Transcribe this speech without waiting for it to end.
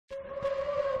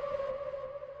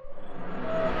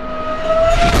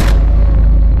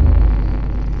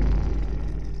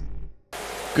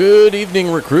Good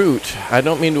evening, recruit. I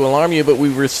don't mean to alarm you, but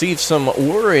we've received some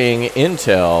worrying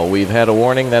intel. We've had a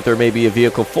warning that there may be a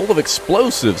vehicle full of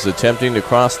explosives attempting to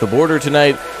cross the border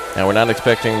tonight, and we're not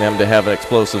expecting them to have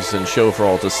explosives in show for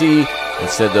all to see.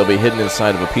 Instead, they'll be hidden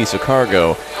inside of a piece of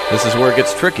cargo. This is where it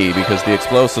gets tricky, because the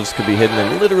explosives could be hidden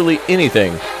in literally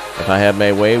anything. If I had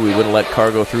my way, we wouldn't let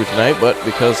cargo through tonight, but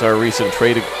because our recent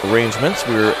trade arrangements,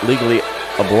 we're legally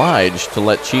obliged to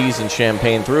let cheese and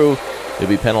champagne through. You'll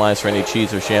be penalized for any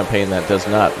cheese or champagne that does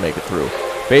not make it through.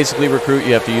 Basically, recruit,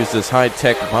 you have to use this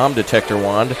high-tech bomb detector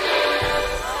wand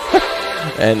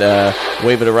and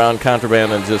wave it around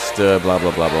contraband and just blah, blah,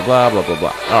 blah, blah, blah, blah, blah,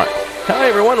 blah. All right. Hi,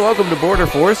 everyone. Welcome to Border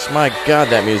Force. My God,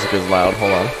 that music is loud.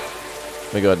 Hold on.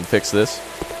 Let me go ahead and fix this.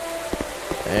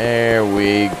 There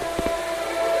we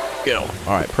go.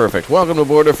 All right, perfect. Welcome to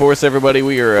Border Force, everybody.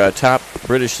 We are top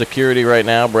British security right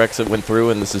now. Brexit went through,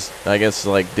 and this is, I guess,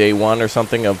 like day one or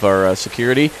something of our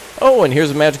security. Oh, and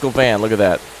here's a magical van. Look at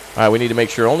that. All right, we need to make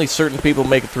sure only certain people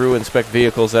make it through, inspect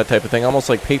vehicles, that type of thing. Almost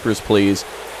like Papers, Please,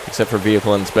 except for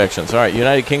vehicle inspections. All right,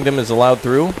 United Kingdom is allowed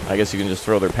through. I guess you can just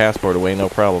throw their passport away. No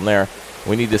problem there.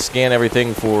 We need to scan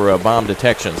everything for bomb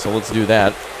detection, so let's do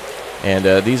that.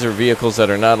 And these are vehicles that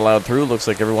are not allowed through. Looks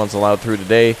like everyone's allowed through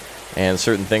today. And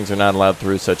certain things are not allowed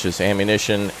through, such as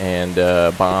ammunition and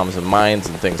bombs and mines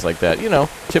and things like that. You know,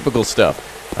 typical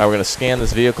stuff. We're going to scan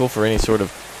this vehicle for any sort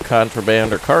of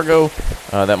contraband or cargo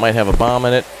that might have a bomb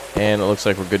in it, and it looks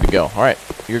like we're good to go. All right,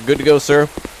 you're good to go, sir.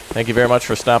 Thank you very much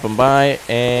for stopping by,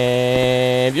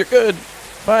 and you're good.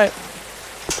 Bye.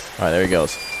 All right, there he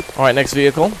goes. All right, next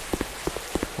vehicle.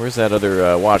 Where's that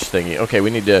other watch thingy? Okay, we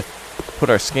need to put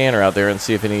our scanner out there and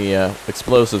see if any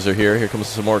explosives are here. Here comes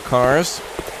some more cars.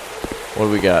 What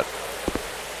do we got?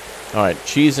 All right,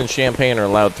 cheese and champagne are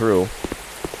allowed through.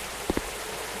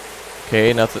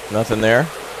 Okay, nothing there.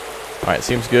 All right,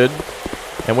 seems good.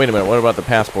 And wait a minute, what about the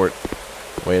passport?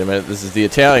 Wait a minute, this is the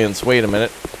Italians. Wait a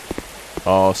minute.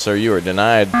 Oh, sir, you are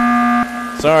denied.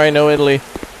 Sorry, no Italy.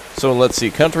 So let's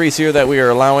see. Countries here that we are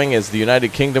allowing is the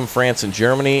United Kingdom, France, and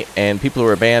Germany. And people who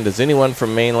are banned is anyone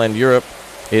from mainland Europe,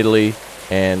 Italy,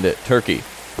 and Turkey.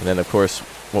 And then, of course,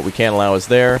 what we can't allow is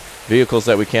there. Vehicles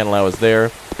that we can't allow is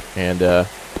there. And,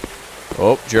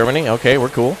 oh, Germany. Okay, we're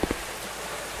cool.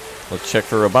 Let's check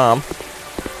for a bomb.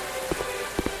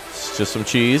 It's just some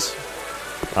cheese.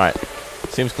 All right.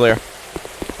 Seems clear.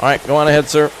 All right, go on ahead,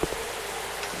 sir.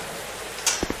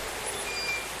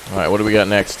 All right, what do we got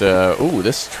next? Ooh,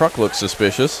 this truck looks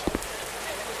suspicious.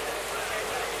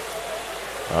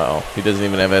 Uh-oh, he doesn't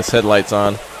even have his headlights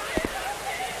on.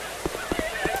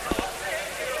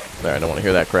 There, I don't want to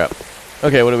hear that crap.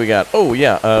 Okay, what do we got? Oh,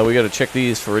 yeah, we got to check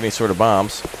these for any sort of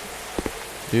bombs.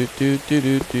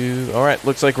 All right,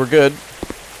 looks like we're good.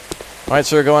 All right,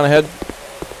 sir, go on ahead.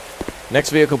 Next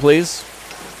vehicle, please.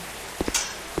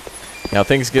 Now,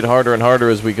 things get harder and harder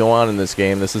as we go on in this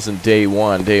game. This isn't day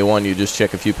one. Day one, you just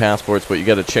check a few passports, but you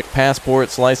got to check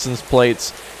passports, license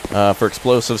plates, for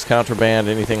explosives, contraband,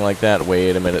 anything like that.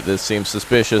 Wait a minute, this seems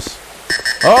suspicious.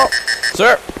 Oh,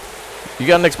 sir, you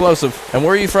got an explosive. And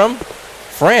where are you from?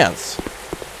 France.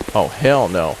 Oh, hell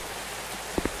no.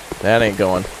 That ain't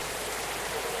going.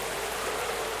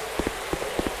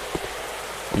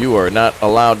 You are not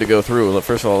allowed to go through.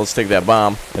 First of all, let's take that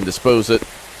bomb and dispose it.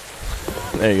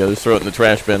 There you go. Just throw it in the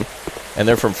trash bin. And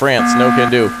they're from France. No can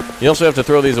do. You also have to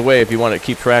throw these away if you want to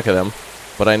keep track of them.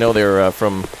 But I know they're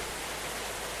from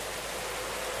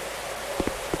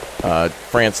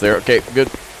France there. Okay, good.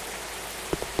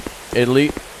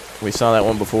 Italy. We saw that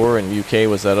one before, and UK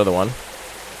was that other one.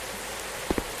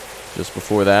 Just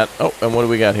before that. Oh, and what do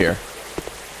we got here?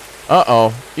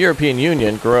 Uh-oh. European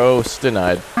Union. Gross.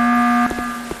 Denied.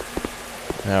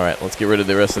 All right, let's get rid of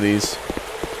the rest of these.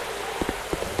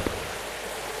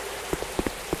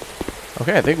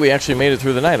 Okay, I think we actually made it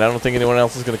through the night. I don't think anyone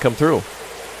else is going to come through.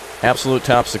 Absolute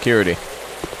top security.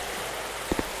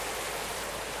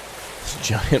 This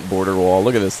giant border wall.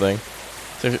 Look at this thing.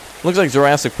 Looks like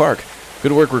Jurassic Park.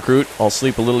 Good work, recruit. I'll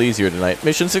sleep a little easier tonight.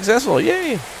 Mission successful.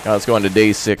 Yay. Let's go on to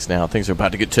day 6 now. Things are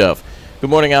about to get tough. Good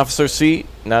morning, Officer C.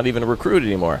 Not even a recruit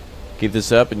anymore. Keep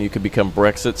this up and you could become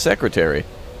Brexit Secretary.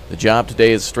 The job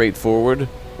today is straightforward.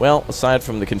 Well, aside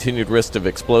from the continued risk of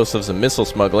explosives and missile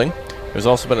smuggling, there's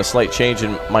also been a slight change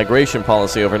in migration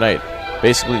policy overnight.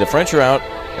 Basically, the French are out,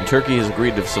 and Turkey has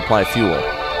agreed to supply fuel.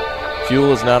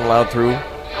 Fuel is not allowed through.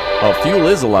 Oh, fuel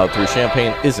is allowed through.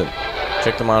 Champagne isn't.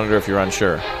 Check the monitor if you're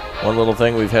unsure. One little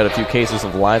thing, we've had a few cases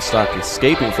of livestock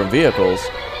escaping from vehicles.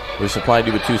 We've supplied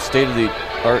you with 2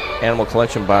 state-of-the-art animal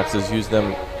collection boxes. Use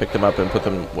them, pick them up, and put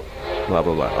them... Blah,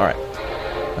 blah, blah. All right.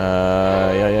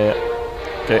 Yeah.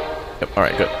 Okay. Yep. All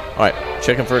right, good. All right.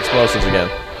 Checking for explosives again.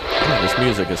 God, this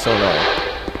music is so annoying.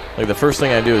 Like, the first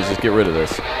thing I do is just get rid of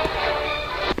this.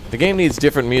 The game needs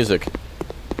different music.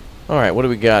 Alright, what do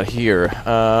we got here?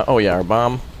 Oh yeah, our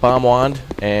bomb wand,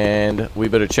 and we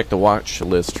better check the watch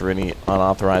list for any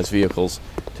unauthorized vehicles.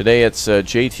 Today it's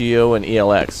JTO and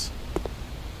ELX.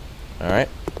 Alright.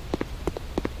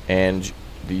 And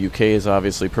the UK is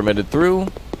obviously permitted through.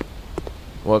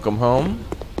 Welcome home.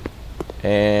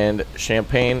 And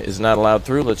champagne is not allowed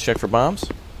through. Let's check for bombs.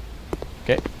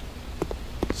 Okay.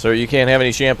 Sir, you can't have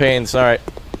any champagne. Sorry.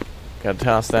 Gotta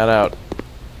toss that out.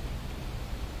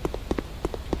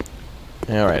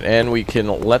 Alright, and we can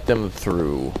let them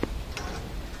through.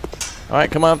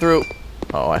 Alright, come on through.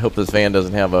 Oh, I hope this van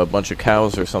doesn't have a bunch of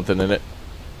cows or something in it.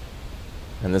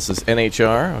 And this is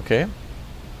NHR, okay.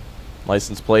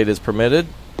 License plate is permitted.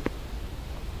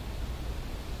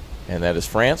 And that is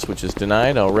France, which is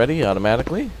denied already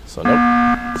automatically. So,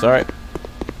 nope. Sorry.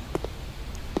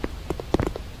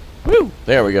 Woo!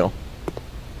 There we go.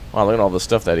 Wow, look at all the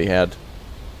stuff that he had.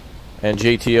 And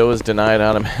JTO is denied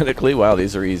automatically. Wow,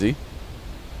 these are easy.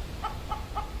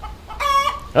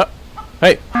 Oh,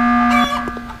 hey!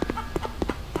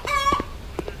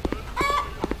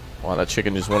 Wow, that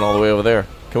chicken just went all the way over there.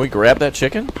 Can we grab that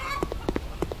chicken?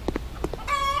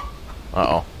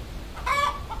 Uh-oh.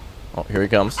 Oh, here he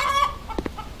comes.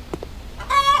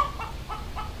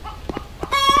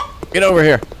 Get over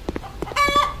here!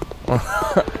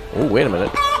 Oh, wait a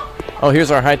minute. Oh,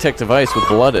 here's our high-tech device with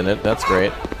blood in it. That's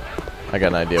great. I got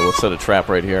an idea. We'll set a trap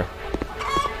right here.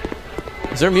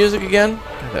 Is there music again?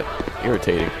 God, that's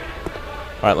irritating.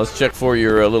 Alright, let's check for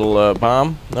your little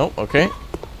bomb. Nope, okay.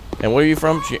 And where are you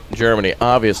from? Germany,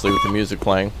 obviously, with the music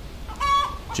playing.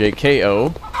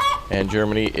 JKO. And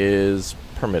Germany is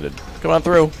permitted. Come on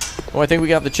through. Oh, I think we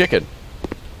got the chicken.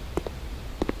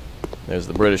 There's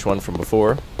the British one from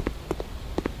before.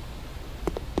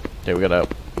 Okay, we gotta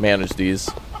manage these.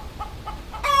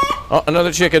 Oh,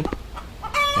 another chicken.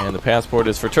 And the passport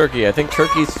is for Turkey. I think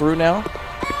Turkey's through now.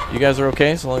 You guys are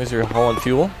okay, so long as you're hauling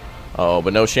fuel. Oh,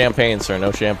 but no champagne, sir.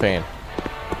 No champagne.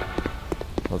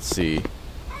 Let's see.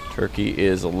 Turkey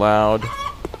is allowed.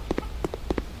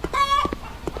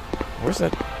 Where's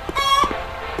that?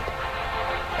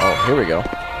 Oh, here we go.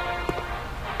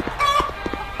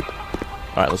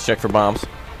 Alright, let's check for bombs.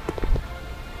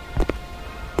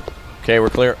 Okay, we're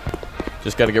clear.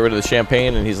 Just got to get rid of the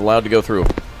champagne, and he's allowed to go through.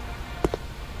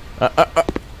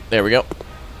 There we go.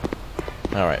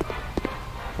 Alright.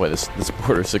 Boy, this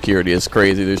border security is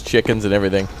crazy. There's chickens and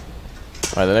everything.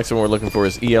 Alright, the next one we're looking for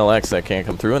is ELX. That can't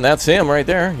come through, and that's him right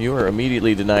there. You are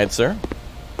immediately denied, sir.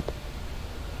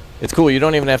 It's cool. You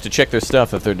don't even have to check their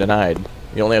stuff if they're denied.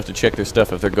 You only have to check their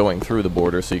stuff if they're going through the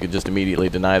border, so you can just immediately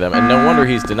deny them. And no wonder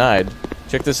he's denied.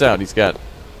 Check this out. He's got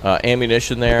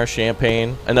ammunition there,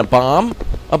 champagne, and a bomb.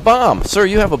 A bomb! Sir,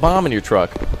 you have a bomb in your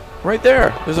truck. Right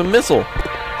there. There's a missile.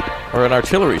 Or an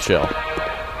artillery shell.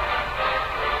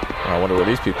 I wonder where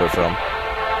these people are from.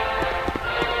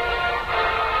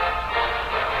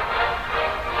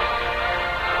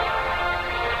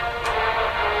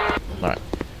 Alright.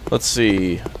 Let's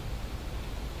see.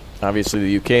 Obviously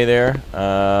the UK there.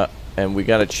 And we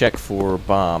gotta check for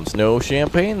bombs. No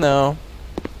champagne, though.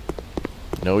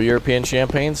 No European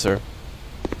champagne, sir.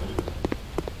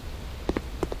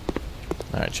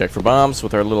 Alright, check for bombs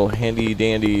with our little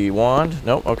handy-dandy wand.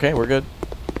 Nope, okay, we're good.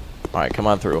 Alright, come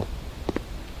on through.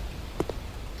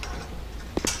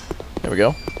 There we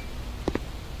go.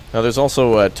 Now, there's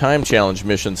also time challenge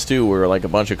missions, too, where, like, a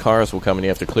bunch of cars will come and you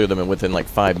have to clear them within, like,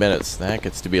 5 minutes. That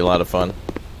gets to be a lot of fun.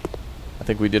 I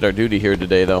think we did our duty here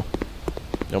today, though.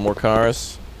 No more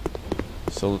cars.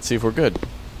 So let's see if we're good.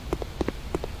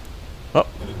 Oh,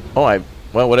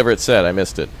 well, whatever it said, I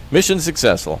missed it. Mission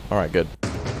successful. Alright, good.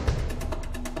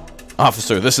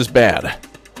 Officer, this is bad.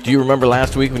 Do you remember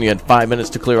last week when you had 5 minutes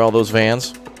to clear all those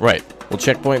vans? Right. Well,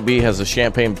 Checkpoint B has a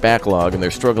champagne backlog, and they're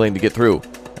struggling to get through.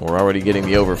 We're already getting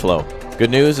the overflow. Good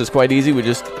news, it's quite easy. We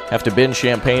just have to bin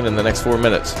champagne in the next 4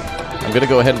 minutes. I'm going to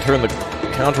go ahead and turn the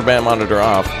contraband monitor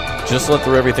off. Just let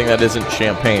through everything that isn't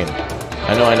champagne.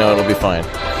 I know, it'll be fine.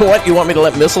 What? You want me to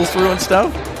let missiles through and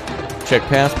stuff? Check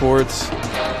passports.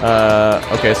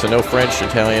 Okay, so no French,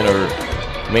 Italian, or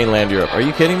mainland Europe. Are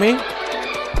you kidding me?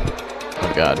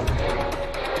 Oh God!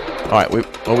 All right, we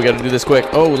got to do this quick.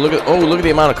 Oh, look at the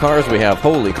amount of cars we have.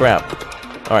 Holy crap!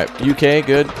 All right, UK,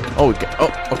 good. Oh,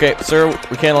 okay, sir,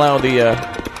 we can't allow the.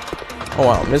 Oh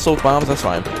wow, missile bombs. That's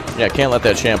fine. Yeah, can't let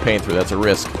that champagne through. That's a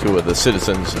risk to the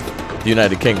citizens of the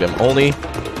United Kingdom. Only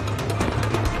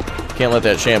can't let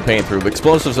that champagne through. But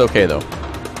explosives, okay though.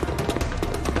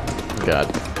 God.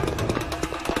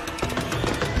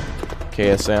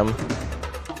 KSM.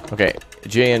 Okay,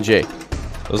 J&J.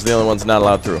 Those are the only ones not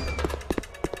allowed through.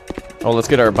 Oh, let's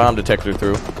get our bomb detector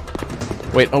through.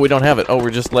 Wait, oh, we don't have it. Oh, we're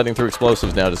just letting through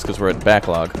explosives now just because we're at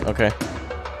backlog. Okay.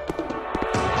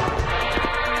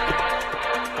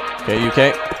 Okay,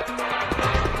 UK.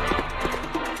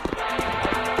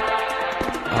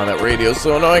 Oh, that radio's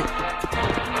so annoying.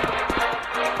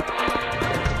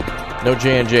 No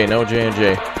J&J, no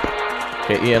J&J.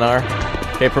 Okay, ENR.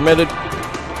 Okay, permitted.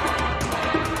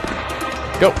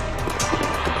 Go.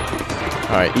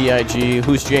 Alright, EIG.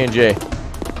 Who's J&J?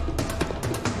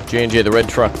 J&J, the red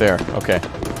truck there. Okay.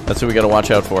 That's who we gotta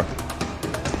watch out for.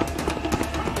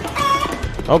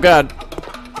 Oh, God.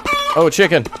 Oh,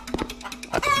 chicken.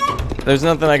 There's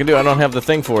nothing I can do. I don't have the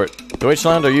thing for it.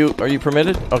 Deutschland, are you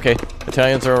permitted? Okay.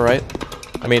 Italians are alright.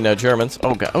 I mean, Germans.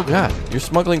 Oh, God. Oh, God. You're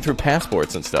smuggling through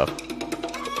passports and stuff.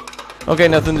 Okay,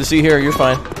 nothing to see here. You're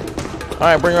fine.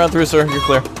 Alright, bring her on through, sir. You're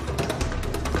clear.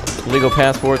 Illegal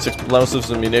passports,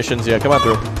 explosives, and munitions. Yeah, come on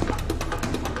through.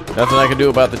 Nothing I can do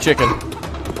about the chicken.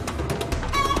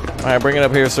 Alright, bring it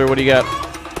up here, sir. What do you got?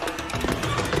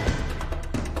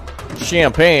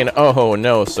 Champagne? Oh,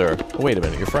 no, sir. Oh, wait a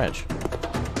minute. You're French.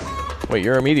 Wait,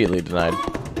 you're immediately denied.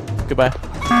 Goodbye.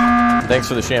 Thanks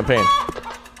for the champagne.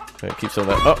 Okay, keep some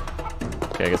of that. Oh.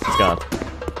 Okay, I guess it's gone.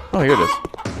 Oh, here it is.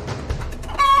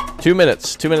 2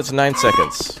 minutes. 2 minutes and 9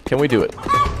 seconds. Can we do it?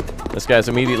 This guy's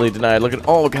immediately denied. Look at...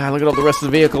 Oh, God, look at all the rest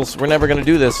of the vehicles. We're never going to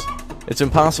do this. It's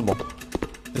impossible.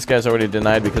 This guy's already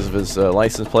denied because of his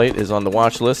license plate is on the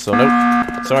watch list, so nope.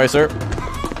 Sorry, sir.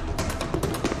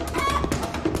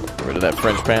 Get rid of that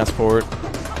French passport.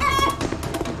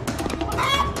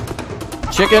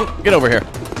 Chicken, get over here.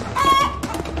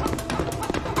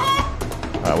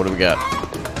 Alright, what do we got?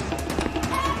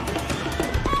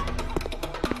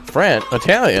 French?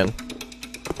 Italian?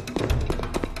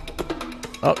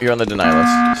 Oh, you're on the deny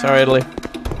list. Sorry, Italy.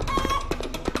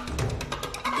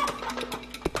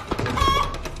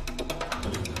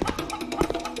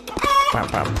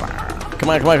 Come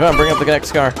on, come on, come on, bring up the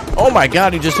next car. Oh my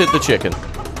God, he just hit the chicken.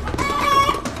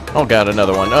 Oh God,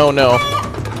 another one. Oh no.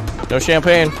 No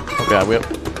champagne. Oh God, we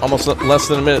have almost less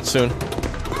than a minute soon.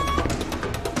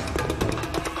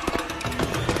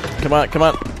 Come on, come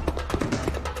on.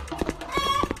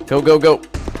 Go, go, go.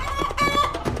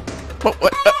 Oh,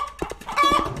 what?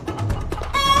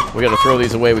 We gotta throw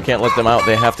these away. We can't let them out.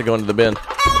 They have to go into the bin.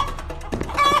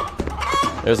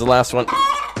 There's the last one.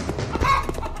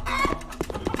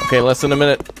 Okay, less than a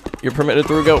minute. You're permitted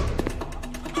through. Go.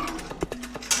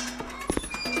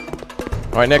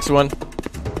 Alright, next one.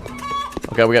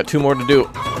 Okay, we got 2 more to do.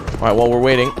 Alright, while we're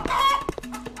waiting.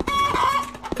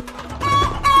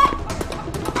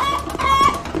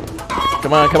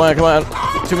 Come on, come on, come on.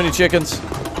 Too many chickens.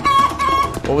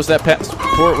 What was that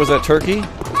passport? Was that Turkey?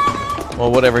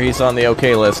 Well, whatever. He's on the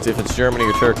okay list if it's Germany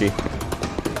or Turkey.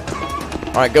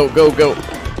 Alright, go, go, go.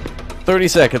 30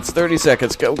 seconds. 30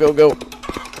 seconds. Go, go, go.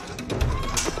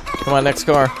 Come on, next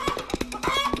car.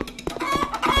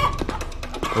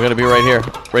 We're gonna be right here,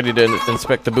 ready to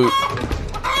inspect the boot.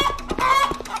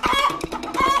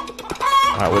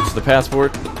 Alright, what's the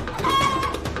passport?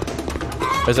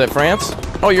 Is that France?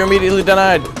 Oh, you're immediately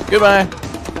denied. Goodbye.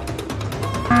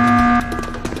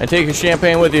 And take your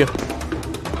champagne with you.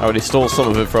 I already stole some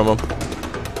of it from him.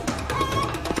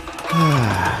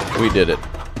 We did it.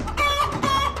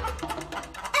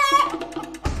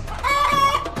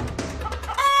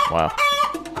 Wow.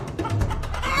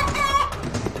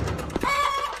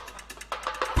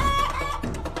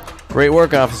 Great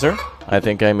work, officer. I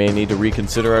think I may need to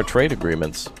reconsider our trade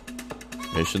agreements.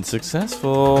 Mission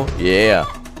successful. Yeah.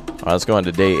 Alright, let's go on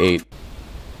to day 8.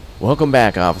 Welcome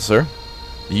back, officer.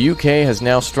 The UK has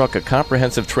now struck a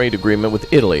comprehensive trade agreement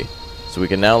with Italy, so we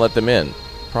can now let them in.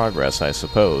 Progress, I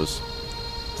suppose.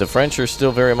 The French are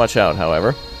still very much out,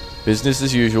 however. Business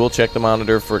as usual. Check the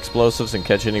monitor for explosives and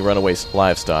catch any runaway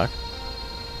livestock.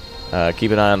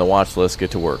 Keep an eye on the watch list.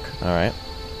 Get to work. Alright.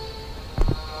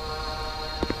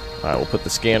 Alright, we'll put the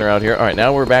scanner out here. Alright,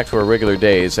 now we're back to our regular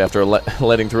days after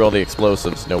letting through all the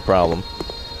explosives. No problem.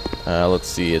 Let's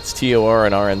see. It's TOR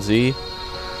and RNZ.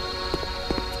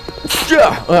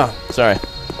 Oh, sorry.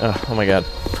 Oh my God.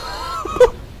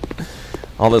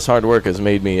 All this hard work has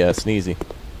made me sneezy.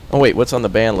 Oh wait, what's on the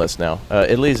ban list now?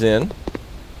 Italy's in.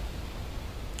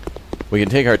 We can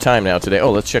take our time now today.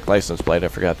 Oh, let's check license plate. I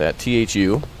forgot that.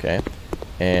 THU. Okay.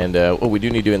 And, oh, we do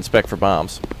need to inspect for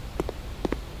bombs.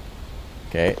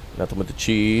 Okay. Nothing with the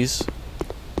cheese.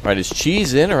 Alright, is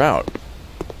cheese in or out?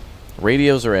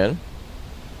 Radios are in.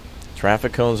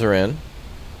 Traffic cones are in.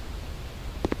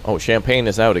 Oh, champagne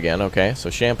is out again. Okay. So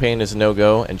champagne is a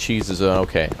no-go and cheese is a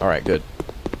okay. Alright, good.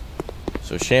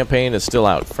 So champagne is still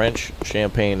out. French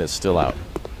champagne is still out.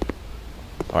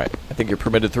 Alright, I think you're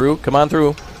permitted through. Come on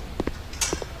through.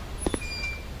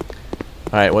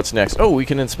 Alright, what's next? Oh, we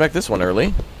can inspect this one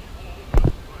early.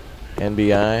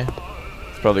 NBI.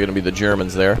 It's probably going to be the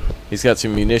Germans there. He's got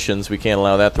some munitions. We can't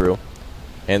allow that through.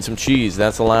 And some cheese.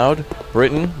 That's allowed.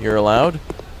 Britain, you're allowed.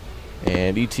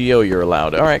 And ETO, you're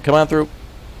allowed. Alright, come on through.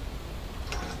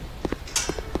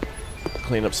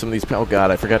 Clean up some of these. Oh,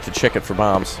 God, I forgot to check it for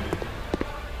bombs.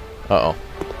 Uh-oh.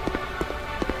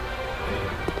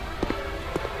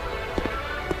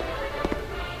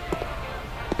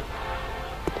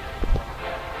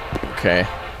 Okay.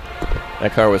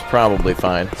 That car was probably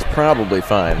fine. It's probably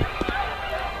fine.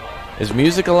 Is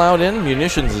music allowed in?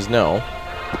 Munitions is no.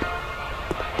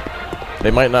 They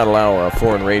might not allow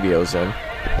foreign radios in.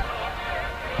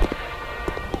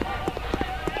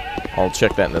 I'll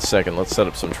check that in a second. Let's set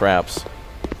up some traps.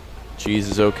 Cheese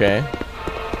is okay.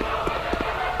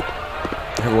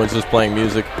 Everyone's just playing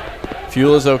music.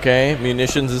 Fuel is okay.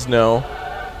 Munitions is no.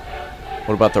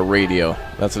 What about the radio?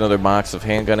 That's another box of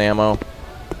handgun ammo.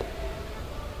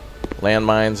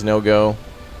 Landmines, no-go.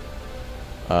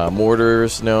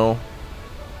 Mortars, no.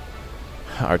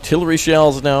 Artillery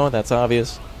shells, no. That's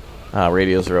obvious.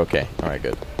 Radios are okay. Alright,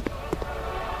 good.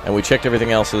 And we checked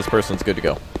everything else, so this person's good to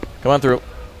go. Come on through.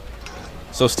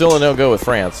 So still a no-go with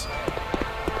France.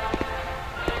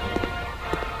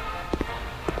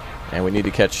 And we need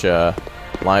to catch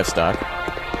livestock.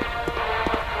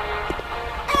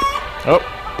 Oh!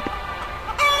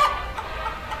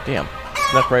 Damn.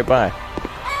 Snuck right by.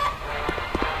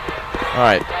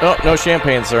 Alright. Oh, no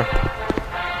champagne, sir.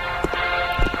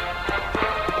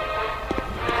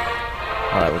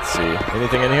 Alright, let's see.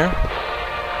 Anything in here?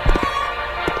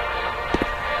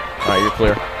 Alright, you're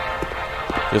clear.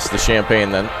 Just the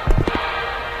champagne, then.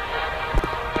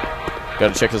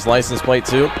 Gotta check his license plate,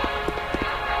 too.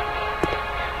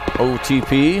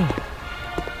 OTP.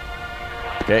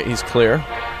 Okay, he's clear.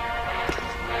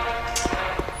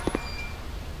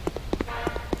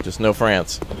 Just no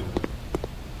France.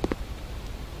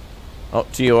 Oh,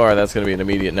 TOR, that's going to be an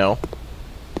immediate no.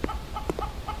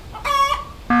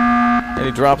 And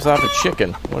he drops off a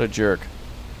chicken. What a jerk.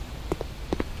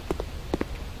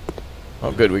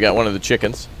 Oh, good, we got one of the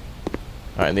chickens.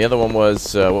 Alright, and the other one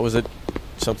was, what was it?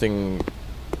 Something...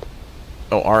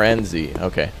 Oh, RNZ,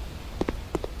 okay.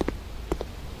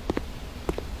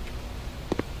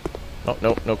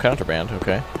 Oh, no contraband,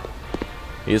 okay.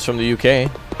 He is from the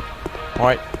UK.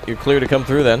 Alright, you're clear to come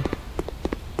through then.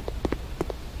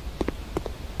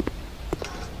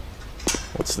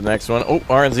 What's the next one? Oh,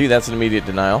 RNZ, that's an immediate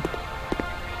denial.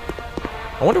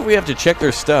 I wonder if we have to check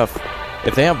their stuff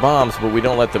if they have bombs, but we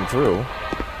don't let them through.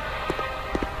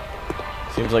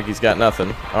 Seems like he's got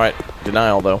nothing. Alright,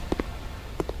 denial, though.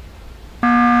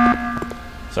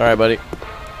 Sorry, buddy.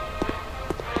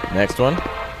 Next one.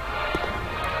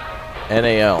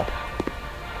 NAL.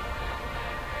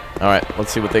 Alright,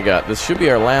 let's see what they got. This should be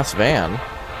our last van.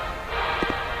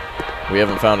 We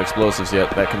haven't found explosives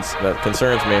yet. That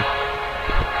concerns me.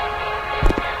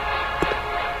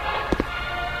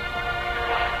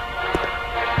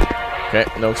 Okay,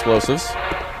 no explosives.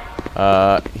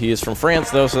 He is from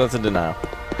France, though, so that's a denial.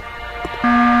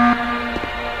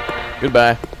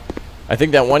 Goodbye. I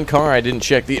think that one car I didn't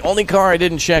check. The only car I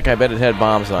didn't check, I bet it had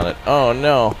bombs on it. Oh,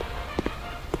 no.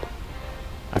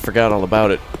 I forgot all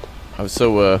about it. I was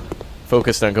so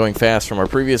focused on going fast from our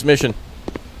previous mission.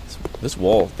 This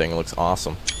wall thing looks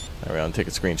awesome. There we go. Take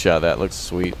a screenshot of that. Looks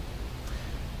sweet.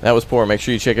 That was poor. Make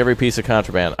sure you check every piece of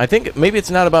contraband. I think maybe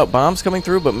it's not about bombs coming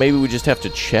through, but maybe we just have to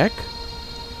check.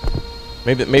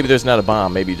 Maybe there's not a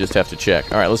bomb. Maybe you just have to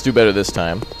check. All right, let's do better this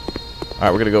time. All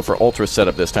right, we're going to go for ultra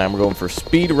setup this time. We're going for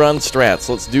speed run strats.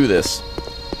 Let's do this.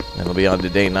 And it'll be on to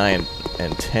day 9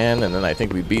 and 10, and then I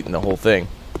think we've beaten the whole thing.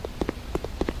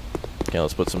 Okay,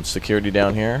 let's put some security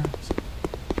down here.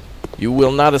 You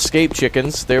will not escape,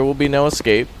 chickens. There will be no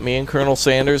escape. Me and Colonel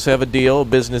Sanders have a deal, a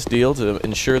business deal, to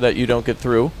ensure that you don't get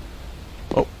through.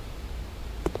 Oh.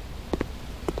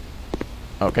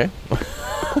 Okay.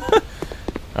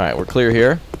 Alright, we're clear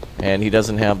here. And he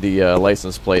doesn't have the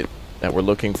license plate that we're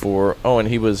looking for. Oh, and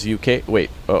he was UK.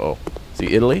 Wait, uh-oh. Is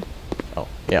he Italy? Oh,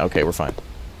 yeah, okay, we're fine.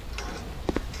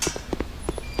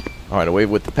 Alright, away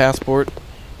with the passport.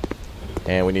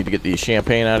 And we need to get the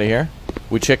champagne out of here.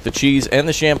 We checked the cheese and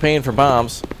the champagne for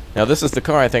bombs. Now, this is the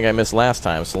car I think I missed last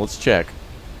time, so let's check.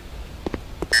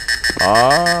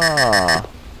 Ah.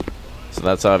 So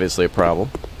that's obviously a problem.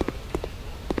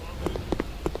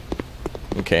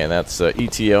 Okay, and that's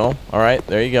ETO. Alright,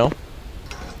 there you go.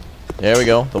 There we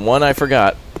go. The one I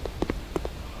forgot.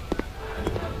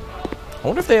 I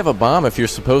wonder if they have a bomb if you're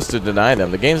supposed to deny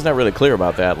them. The game's not really clear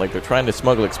about that. Like, they're trying to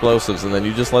smuggle explosives and then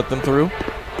you just let them through.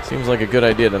 Seems like a good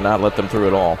idea to not let them through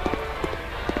at all.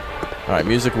 Alright,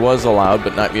 music was allowed,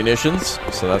 but not munitions,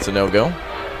 so that's a no-go.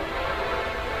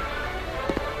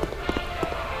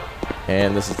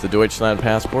 And this is the Deutschland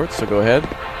passport, so go ahead.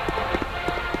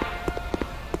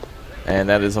 And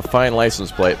that is a fine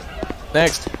license plate.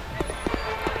 Next.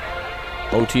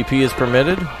 OTP is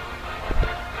permitted.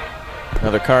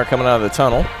 Another car coming out of the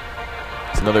tunnel.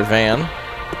 It's another van.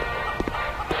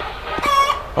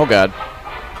 Oh, God.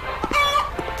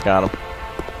 Got him.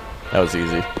 That was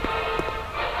easy.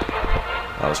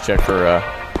 Let's check for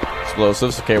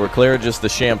explosives. Okay, we're clear. Just the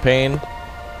champagne.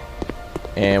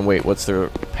 And wait, what's their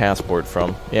passport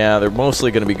from? Yeah, they're mostly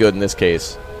going to be good in this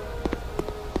case.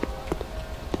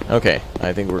 Okay,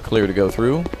 I think we're clear to go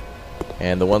through.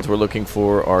 And the ones we're looking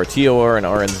for are TOR and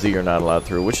RNZ are not allowed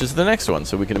through, which is the next one.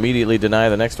 So we can immediately deny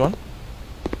the next one.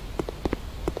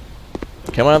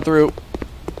 Come on through.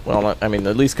 Well, I mean,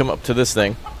 at least come up to this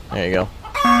thing. There you go.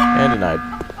 And denied.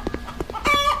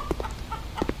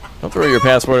 Don't throw your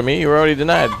passport at me. You were already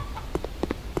denied.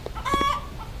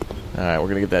 Alright, we're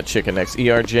going to get that chicken next.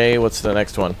 ERJ, what's the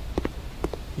next one?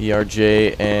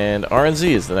 ERJ and RNZ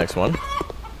is the next one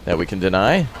that we can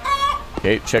deny.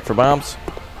 Okay, check for bombs.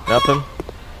 Nothing.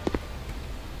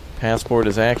 Passport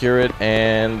is accurate,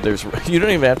 and there's... You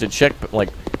don't even have to check, like,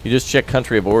 you just check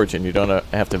country of origin. You don't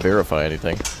have to verify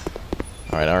anything.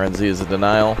 Alright, RNZ is a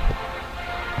denial.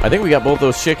 I think we got both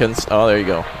those chickens. Oh, there you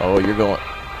go. Oh,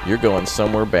 you're going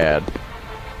somewhere bad.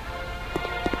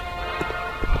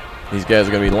 These guys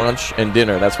are going to be lunch and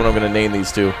dinner. That's what I'm going to name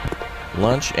these two.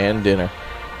 Lunch and dinner.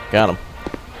 Got them.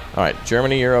 Alright,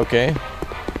 Germany, you're okay.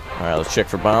 Alright, let's check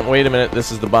for bomb. Wait a minute,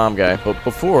 this is the bomb guy. But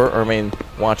before, or I mean,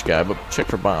 watch guy, but check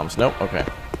for bombs. Nope, okay.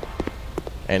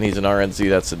 And he's an RNZ,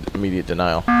 that's an immediate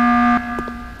denial.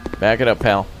 Back it up,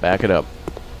 pal. Back it up.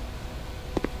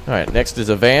 Alright, next is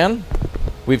a van.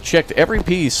 We've checked every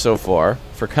piece so far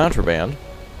for contraband.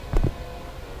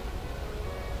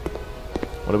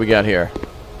 What do we got here?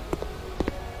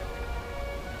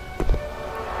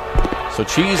 So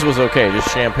cheese was okay,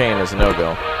 just champagne is a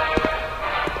no-go.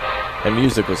 And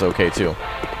music was okay, too.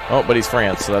 Oh, but he's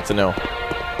France, so that's a no.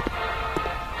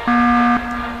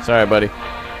 Sorry, buddy.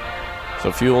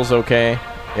 So fuel's okay.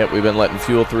 Yep, we've been letting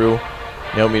fuel through.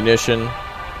 No munition.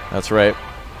 That's right.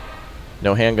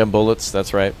 No handgun bullets.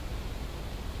 That's right.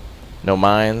 No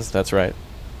mines. That's right.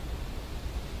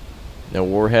 No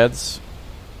warheads.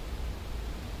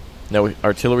 No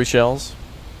artillery shells.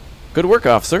 Good work,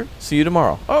 officer. See you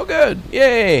tomorrow. Oh, good.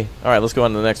 Yay. All right, let's go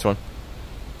on to the next one.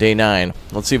 Day 9.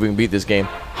 Let's see if we can beat this game.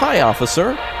 Hi,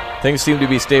 officer. Things seem to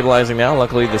be stabilizing now.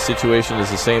 Luckily, the situation is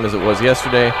the same as it was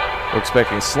yesterday. We're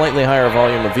expecting slightly higher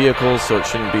volume of vehicles, so it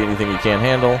shouldn't be anything you can't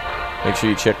handle. Make sure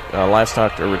you check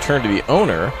livestock or return to the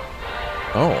owner.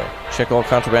 Oh, check all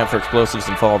contraband for explosives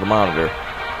and follow the monitor.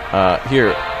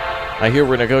 Here, I hear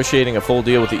we're negotiating a full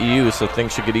deal with the EU, so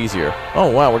things should get easier.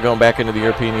 Oh, wow, we're going back into the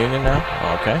European Union now?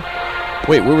 Okay.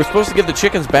 Wait, we were supposed to give the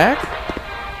chickens back?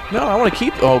 No, I want to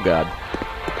keep... Oh, God.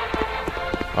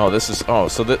 Oh, this is... Oh,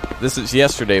 so this is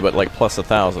yesterday, but like plus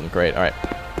 1,000. Great, all right.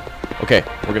 Okay,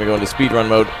 we're going to go into speedrun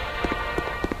mode.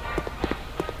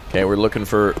 Okay, we're looking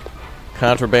for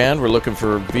contraband. We're looking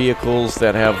for vehicles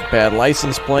that have bad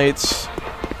license plates,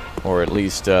 or at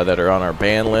least that are on our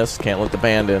ban list. Can't let the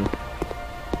band in.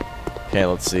 Okay,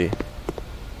 let's see.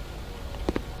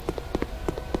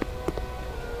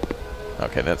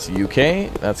 Okay, that's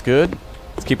UK. That's good.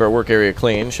 Let's keep our work area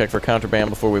clean. Check for contraband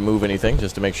before we move anything,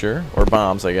 just to make sure. Or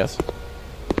bombs, I guess.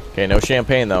 Okay, no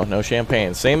champagne, though. No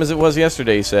champagne. Same as it was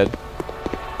yesterday, he said.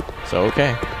 So,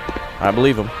 okay. I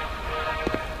believe him.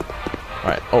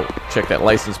 Alright. Oh, check that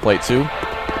license plate, too.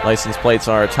 License plates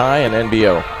are Thai and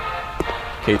NBO.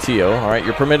 KTO. Alright,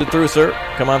 you're permitted through, sir.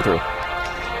 Come on through.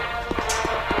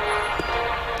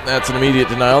 That's an immediate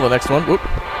denial. The next one. Whoop.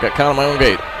 Got caught on my own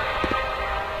gate.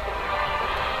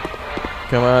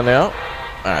 Come on now.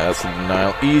 Alright, that's a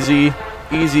denial. Easy.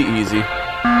 Easy, easy.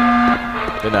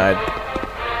 Denied.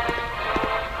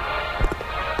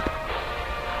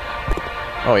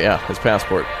 Oh, yeah. His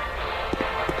passport.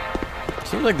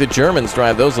 Seems like the Germans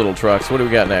drive those little trucks. What do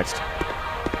we got next?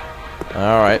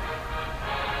 Alright.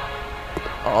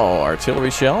 Oh,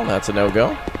 artillery shell. That's a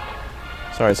no-go.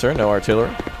 Sorry, sir. No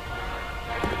artillery.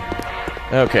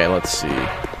 Okay, let's see.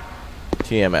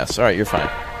 TMS. Alright, you're fine.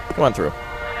 Come on through.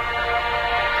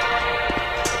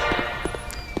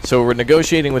 So we're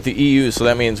negotiating with the EU, so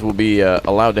that means we'll be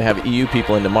allowed to have EU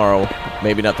people in tomorrow.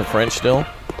 Maybe not the French still.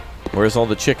 Where's all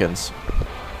the chickens?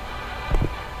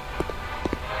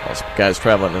 This guy's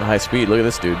traveling at high speed. Look at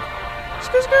this dude.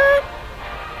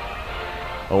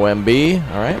 OMB.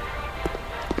 Alright.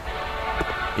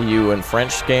 EU and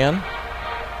French scan.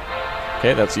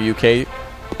 Okay, that's a UK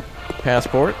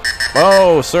passport.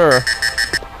 Oh, sir.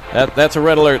 That's a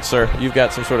red alert, sir. You've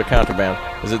got some sort of contraband.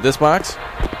 Is it this box?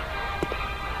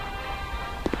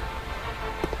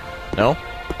 No?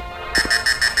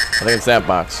 I think it's that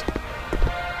box.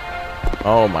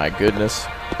 Oh my goodness.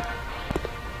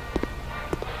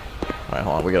 Alright,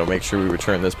 hold on. We gotta make sure we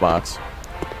return this box.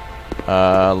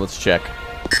 Let's check.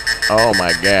 Oh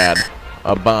my god.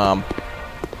 A bomb.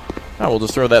 Oh, we'll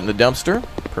just throw that in the dumpster.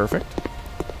 Perfect.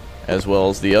 As well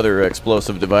as the other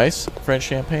explosive device, French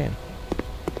champagne.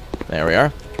 There we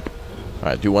are.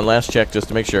 Alright, do one last check just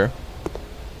to make sure.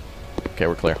 Okay,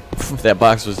 we're clear. That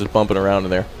box was just bumping around in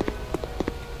there.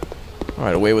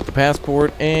 Alright, away with the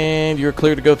passport, and you're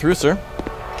clear to go through, sir.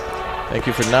 Thank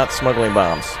you for not smuggling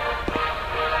bombs.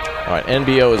 Alright,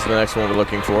 NBO is the next one we're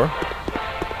looking for.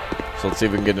 So let's see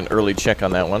if we can get an early check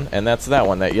on that one. And that's that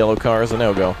one. That yellow car is a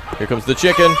no-go. Here comes the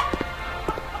chicken.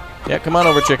 Yeah, come on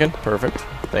over, chicken. Perfect.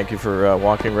 Thank you for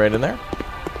walking right in there.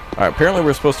 Alright, apparently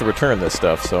we're supposed to return this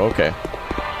stuff, so okay.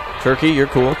 Turkey, you're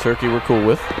cool. Turkey we're cool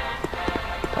with.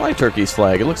 I like Turkey's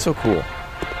flag. It looks so cool.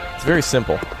 It's very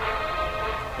simple.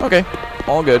 Okay,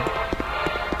 all good.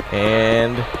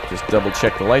 And just double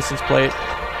check the license plate.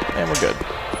 And we're good.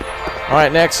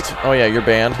 Alright, next. Oh yeah, you're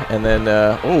banned. And then,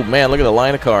 oh man, look at the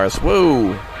line of cars.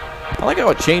 Whoa! I like how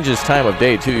it changes time of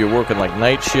day, too. You're working like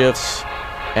night shifts,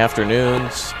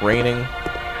 afternoons, raining.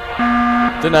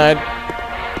 Denied.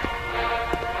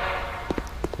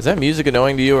 Is that music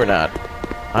annoying to you or not?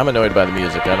 I'm annoyed by the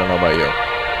music. I don't know about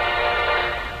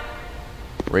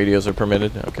you. Radios are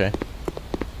permitted? Okay.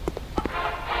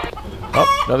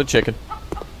 Oh, another chicken.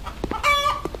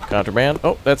 Contraband.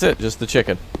 Oh, that's it. Just the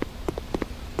chicken.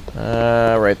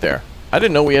 Right there. I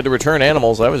didn't know we had to return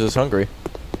animals. I was just hungry.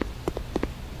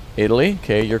 Italy.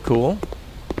 Okay, you're cool.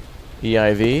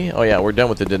 EIV. Oh, yeah, we're done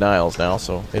with the denials now,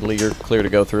 so Italy, you're clear to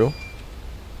go through.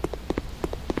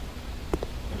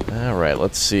 Alright,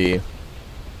 let's see.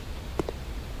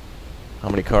 How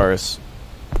many cars?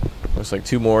 Looks like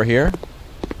 2 more here.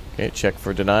 Okay, check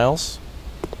for denials.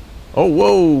 Oh,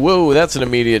 whoa, whoa, that's an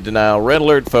immediate denial. Red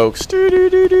alert, folks.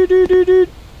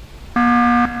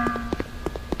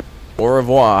 Au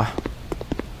revoir.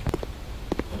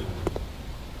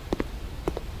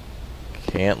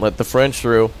 Can't let the French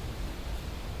through.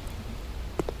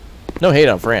 No hate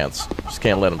on France. Just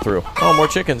can't let them through. Oh, more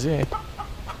chickens, yay.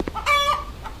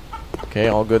 Okay,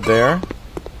 all good there.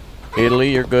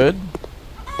 Italy, you're good.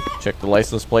 Check the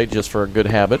license plate just for a good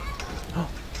habit. Oh,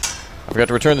 I forgot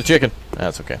to return the chicken.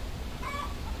 That's okay.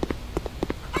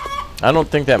 I don't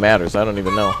think that matters. I don't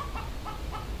even know.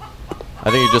 I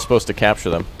think you're just supposed to capture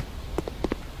them.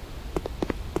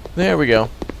 There we go.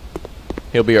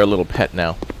 He'll be our little pet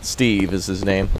now. Steve is his name.